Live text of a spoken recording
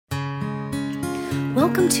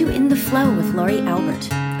Welcome to In the Flow with Laurie Albert,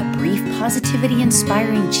 a brief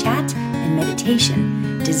positivity-inspiring chat and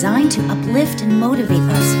meditation designed to uplift and motivate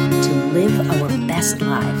us to live our best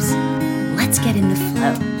lives. Let's get in the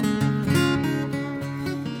flow.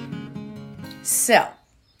 So,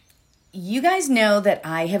 you guys know that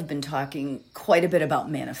I have been talking quite a bit about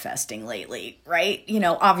manifesting lately, right? You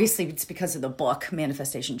know, obviously it's because of the book,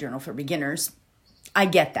 Manifestation Journal for Beginners. I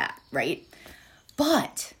get that, right?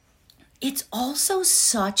 But it's also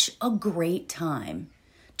such a great time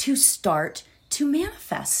to start to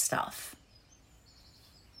manifest stuff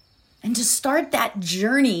and to start that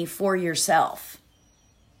journey for yourself.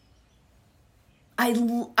 I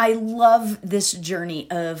love this journey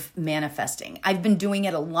of manifesting. I've been doing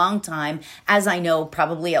it a long time, as I know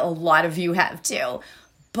probably a lot of you have too.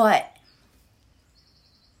 But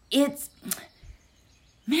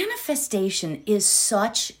manifestation is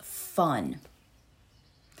such fun.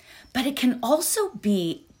 But it can also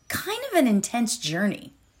be kind of an intense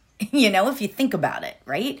journey, you know, if you think about it,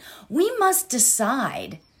 right? We must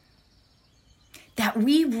decide that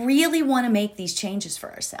we really want to make these changes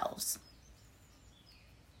for ourselves.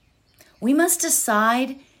 We must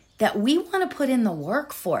decide that we want to put in the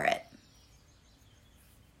work for it.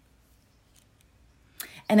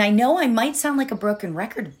 And I know I might sound like a broken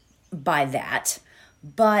record by that,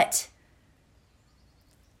 but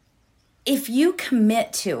if you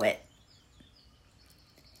commit to it,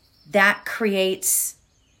 that creates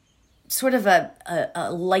sort of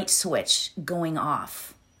a light switch going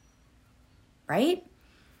off, right?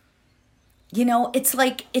 You know,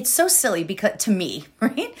 it's so silly because to me,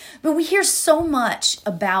 right? But we hear so much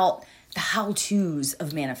about the how-tos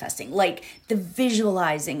of manifesting, like the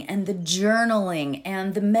visualizing and the journaling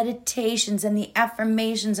and the meditations and the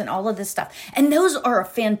affirmations and all of this stuff. And those are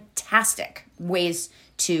fantastic ways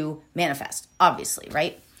to manifest, obviously,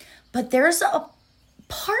 right? But there's a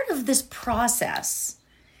part of this process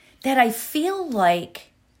that I feel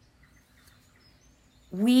like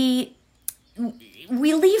we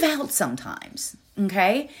leave out sometimes,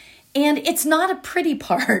 okay? And it's not a pretty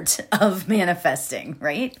part of manifesting,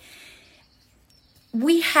 right?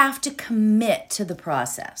 We have to commit to the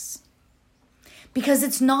process because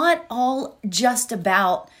it's not all just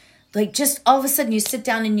about like just all of a sudden you sit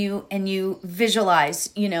down and you visualize,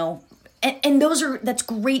 you know, and that's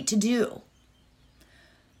great to do.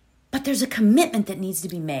 But there's a commitment that needs to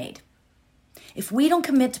be made. If we don't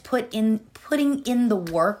commit to putting in the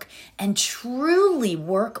work and truly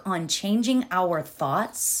work on changing our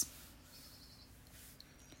thoughts,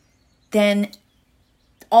 then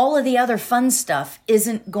all of the other fun stuff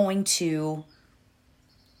isn't going to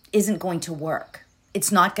work. It's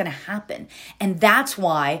not going to happen. And that's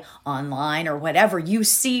why online or whatever, you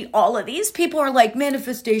see all of these people are like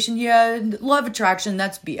manifestation, yeah, law of attraction,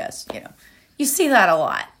 that's BS, you know. You see that a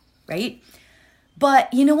lot, right?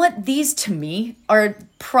 But you know what? These to me are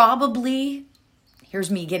probably, here's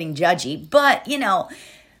me getting judgy, but you know,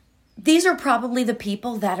 these are probably the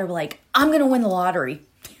people that are like, I'm going to win the lottery,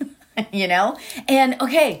 you know? And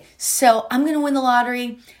okay, so I'm going to win the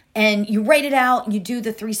lottery. And you write it out, you do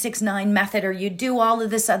the 3-6-9 method, or you do all of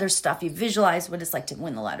this other stuff. You visualize what it's like to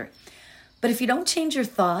win the lottery. But if you don't change your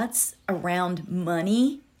thoughts around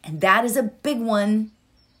money, and that is a big one,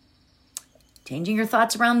 changing your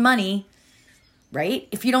thoughts around money, right?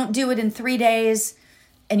 If you don't do it in 3 days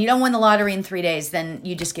and you don't win the lottery in 3 days, then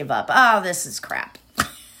you just give up. Oh, this is crap,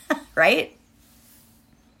 right?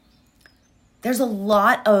 There's a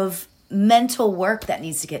lot of mental work that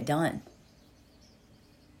needs to get done.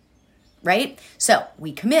 Right? So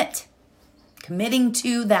we committing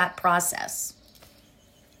to that process.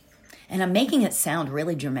 And I'm making it sound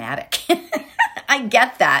really dramatic. I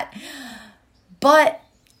get that. But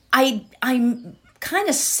I'm kind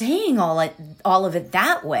of saying all of it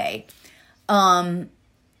that way. I'm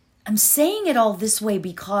saying it all this way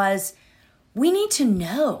because we need to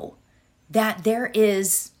know that there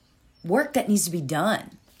is work that needs to be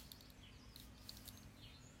done.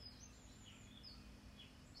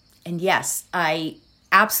 And yes, I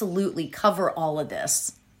absolutely cover all of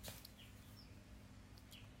this.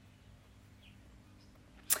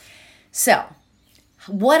 So,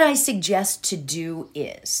 what I suggest to do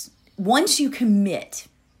is, once you commit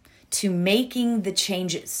to making the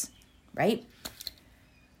changes, right?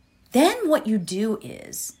 Then what you do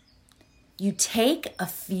is, you take a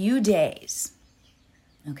few days,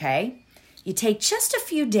 okay? You take just a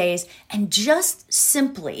few days and just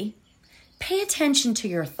simply pay attention to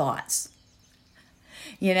your thoughts,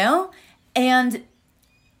 you know? And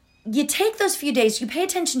you take those few days, you pay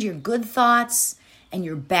attention to your good thoughts and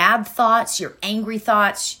your bad thoughts, your angry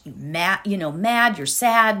thoughts, mad, you're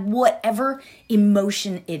sad, whatever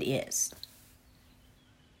emotion it is.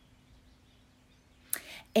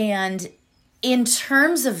 And in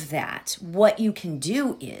terms of that, what you can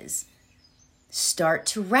do is start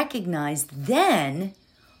to recognize then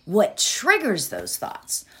what triggers those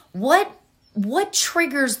thoughts. What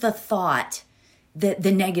triggers the thought,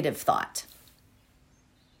 the negative thought?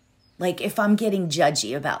 Like if I'm getting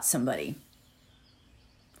judgy about somebody,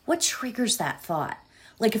 what triggers that thought?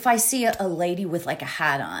 Like if I see a lady with like a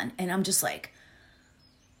hat on and I'm just like,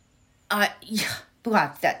 God,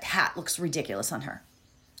 that hat looks ridiculous on her.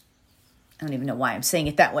 I don't even know why I'm saying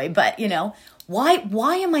it that way, but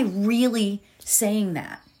why am I really saying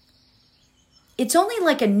that? It's only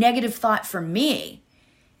like a negative thought for me.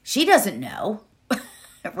 She doesn't know,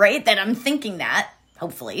 right? That I'm thinking that,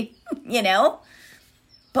 hopefully,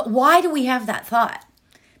 But why do we have that thought?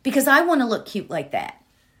 Because I want to look cute like that.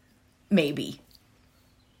 Maybe.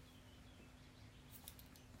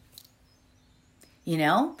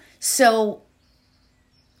 So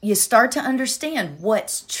you start to understand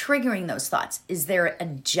what's triggering those thoughts. Is there a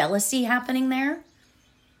jealousy happening there?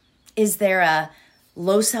 Is there a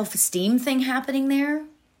low self-esteem thing happening there?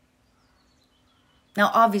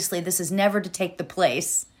 Now, obviously, this is never to take the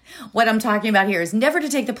place. What I'm talking about here is never to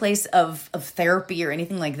take the place of therapy or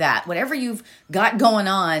anything like that. Whatever you've got going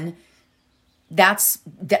on,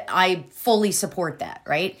 I fully support that,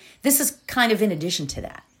 right? This is kind of in addition to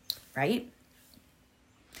that, right?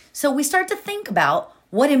 So we start to think about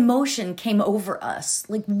what emotion came over us.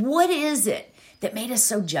 Like, what is it that made us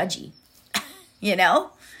so judgy?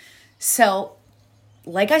 So,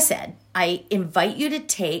 like I said, I invite you to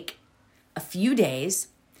take a few days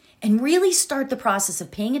and really start the process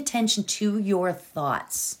of paying attention to your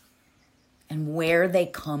thoughts and where they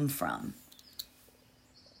come from.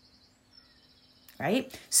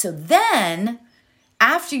 Right? So then,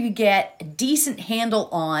 after you get a decent handle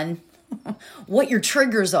on what your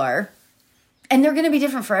triggers are, and they're going to be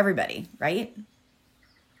different for everybody, right?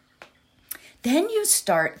 Then you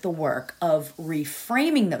start the work of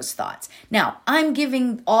reframing those thoughts. Now, I'm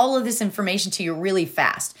giving all of this information to you really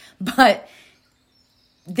fast, but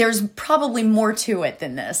there's probably more to it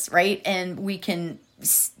than this, right? And we can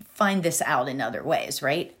find this out in other ways,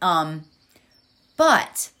 right?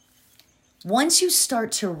 But once you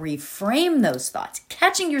start to reframe those thoughts,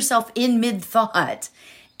 catching yourself in mid-thought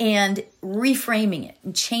and reframing it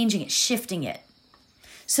and changing it, shifting it.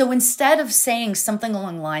 So instead of saying something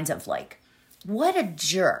along the lines of like, what a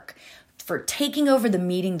jerk for taking over the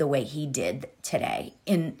meeting the way he did today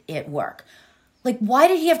at work. Like, why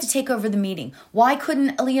did he have to take over the meeting? Why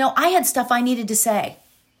couldn't, I had stuff I needed to say.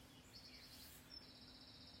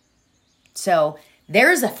 So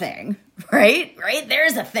there's a thing, right? Right?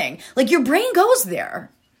 There's a thing. Like your brain goes there.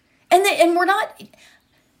 And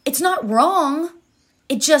it's not wrong.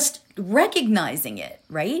 It's just recognizing it,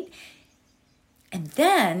 right? And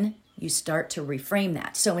then you start to reframe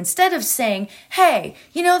that. So instead of saying, hey,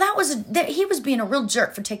 he was being a real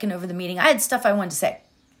jerk for taking over the meeting. I had stuff I wanted to say.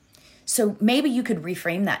 So maybe you could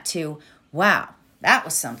reframe that to, wow, that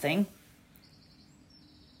was something.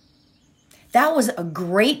 That was a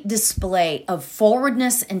great display of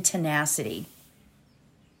forwardness and tenacity.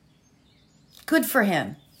 Good for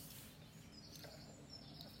him.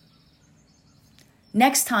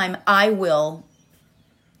 Next time I will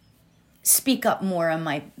speak up more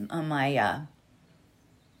I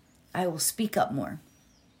will speak up more,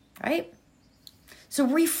 right? So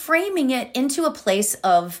reframing it into a place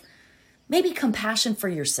of maybe compassion for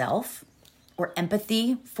yourself or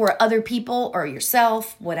empathy for other people or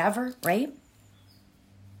yourself, whatever, right?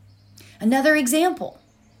 Another example,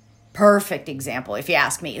 perfect example, if you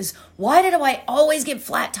ask me, is why did I always get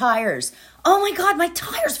flat tires? Oh my God, my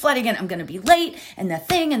tire's flat again. I'm going to be late and the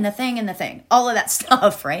thing and the thing and the thing, all of that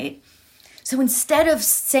stuff, right? So instead of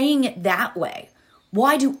saying it that way,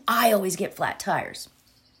 why do I always get flat tires?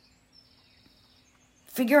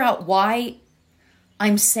 Figure out why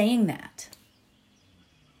I'm saying that.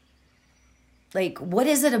 Like, what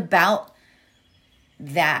is it about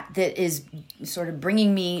that is sort of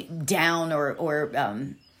bringing me down or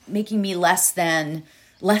making me less than?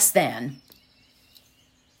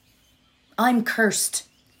 I'm cursed.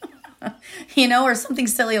 Or something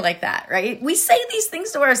silly like that, right? We say these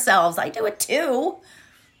things to ourselves. I do it too.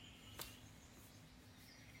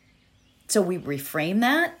 So we reframe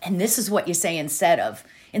that, and this is what you say instead of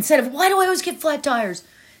why do I always get flat tires?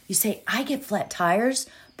 You say, I get flat tires,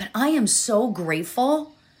 but I am so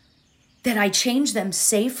grateful that I change them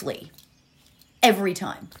safely every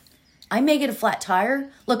time. I may get a flat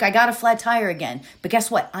tire. Look, I got a flat tire again, but guess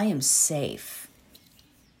what? I am safe.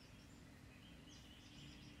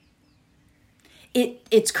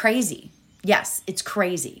 It's crazy. Yes, it's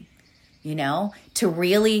crazy, to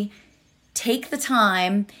really take the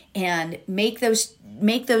time and make those,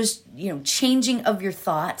 changing of your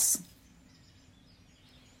thoughts.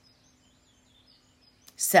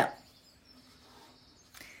 So,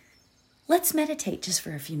 let's meditate just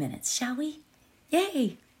for a few minutes, shall we?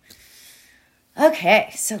 Yay.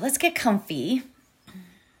 Okay, so let's get comfy.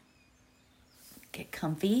 Get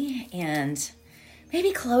comfy and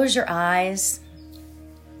maybe close your eyes.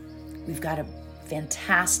 We've got a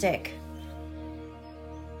fantastic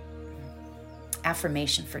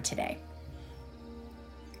affirmation for today.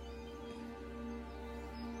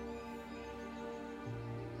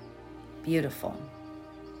 Beautiful.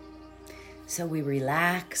 So we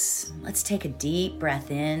relax. Let's take a deep breath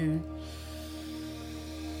in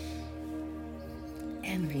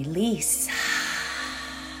and release.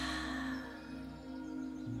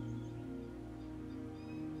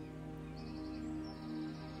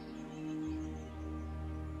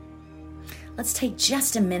 Let's take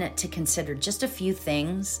just a minute to consider just a few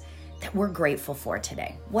things that we're grateful for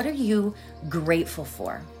today. What are you grateful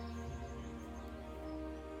for?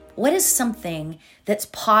 What is something that's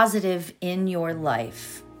positive in your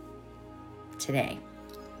life today?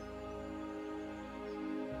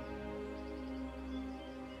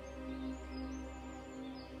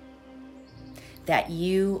 That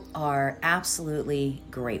you are absolutely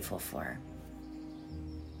grateful for?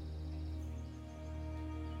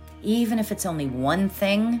 Even if it's only one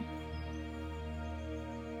thing.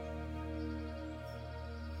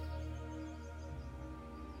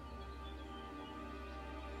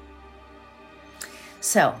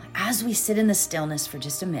 So, as we sit in the stillness for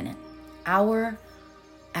just a minute, our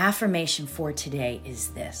affirmation for today is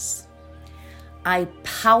this: I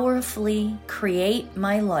powerfully create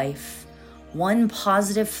my life one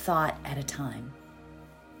positive thought at a time.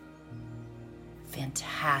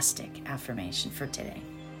 Fantastic affirmation for today.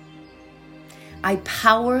 I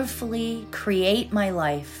powerfully create my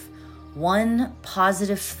life one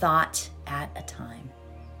positive thought at a time.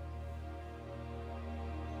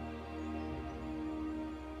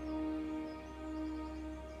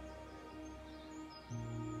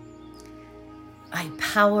 I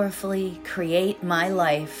powerfully create my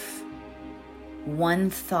life one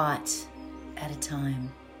thought at a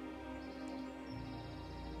time.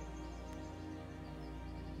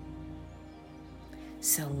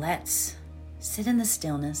 So let's sit in the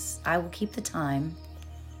stillness. I will keep the time.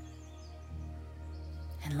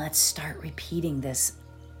 And let's start repeating this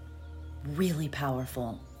really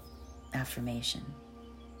powerful affirmation.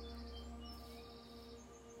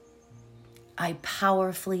 I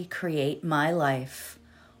powerfully create my life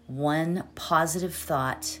one positive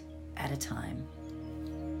thought at a time.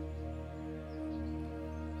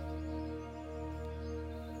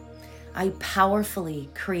 I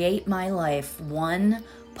powerfully create my life one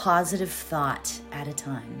positive thought at a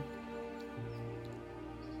time.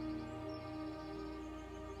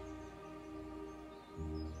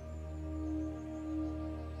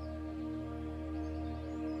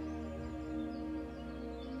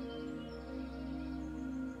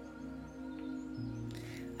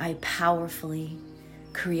 I powerfully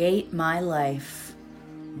create my life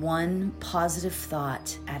one positive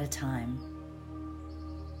thought at a time.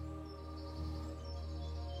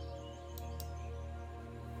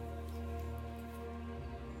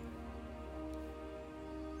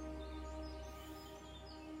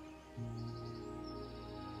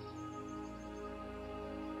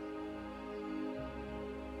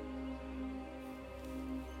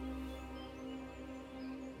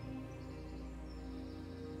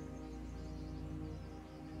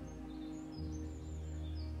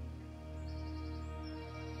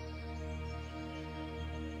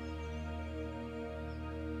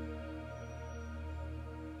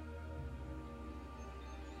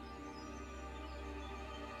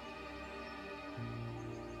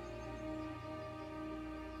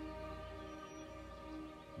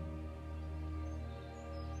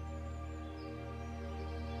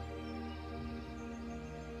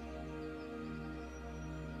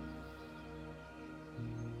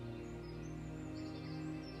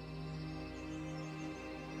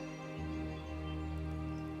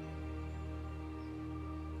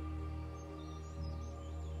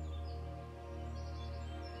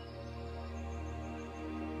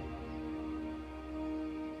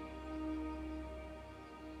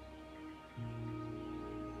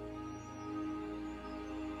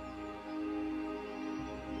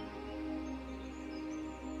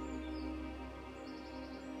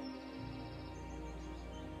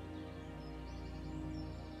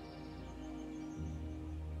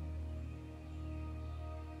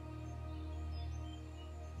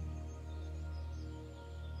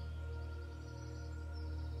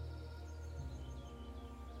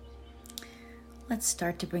 let's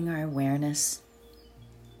start to bring our awareness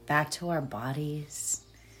back to our bodies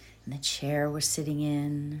and the chair we're sitting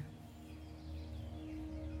in.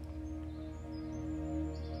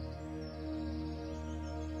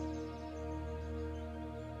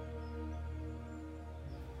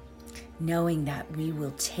 Knowing that we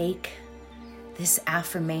will take this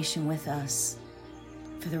affirmation with us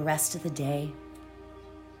for the rest of the day.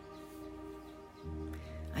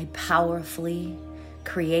 I powerfully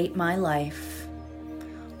create my life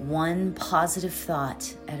one positive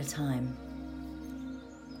thought at a time.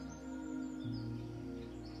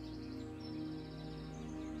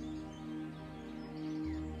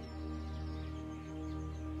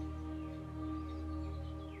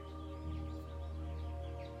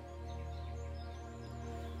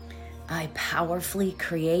 I powerfully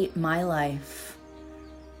create my life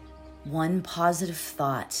one positive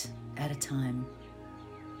thought at a time.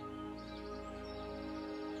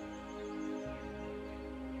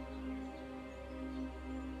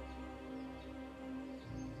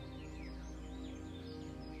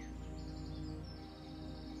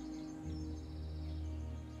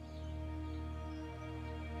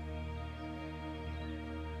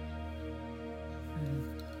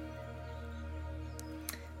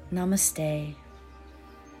 Namaste.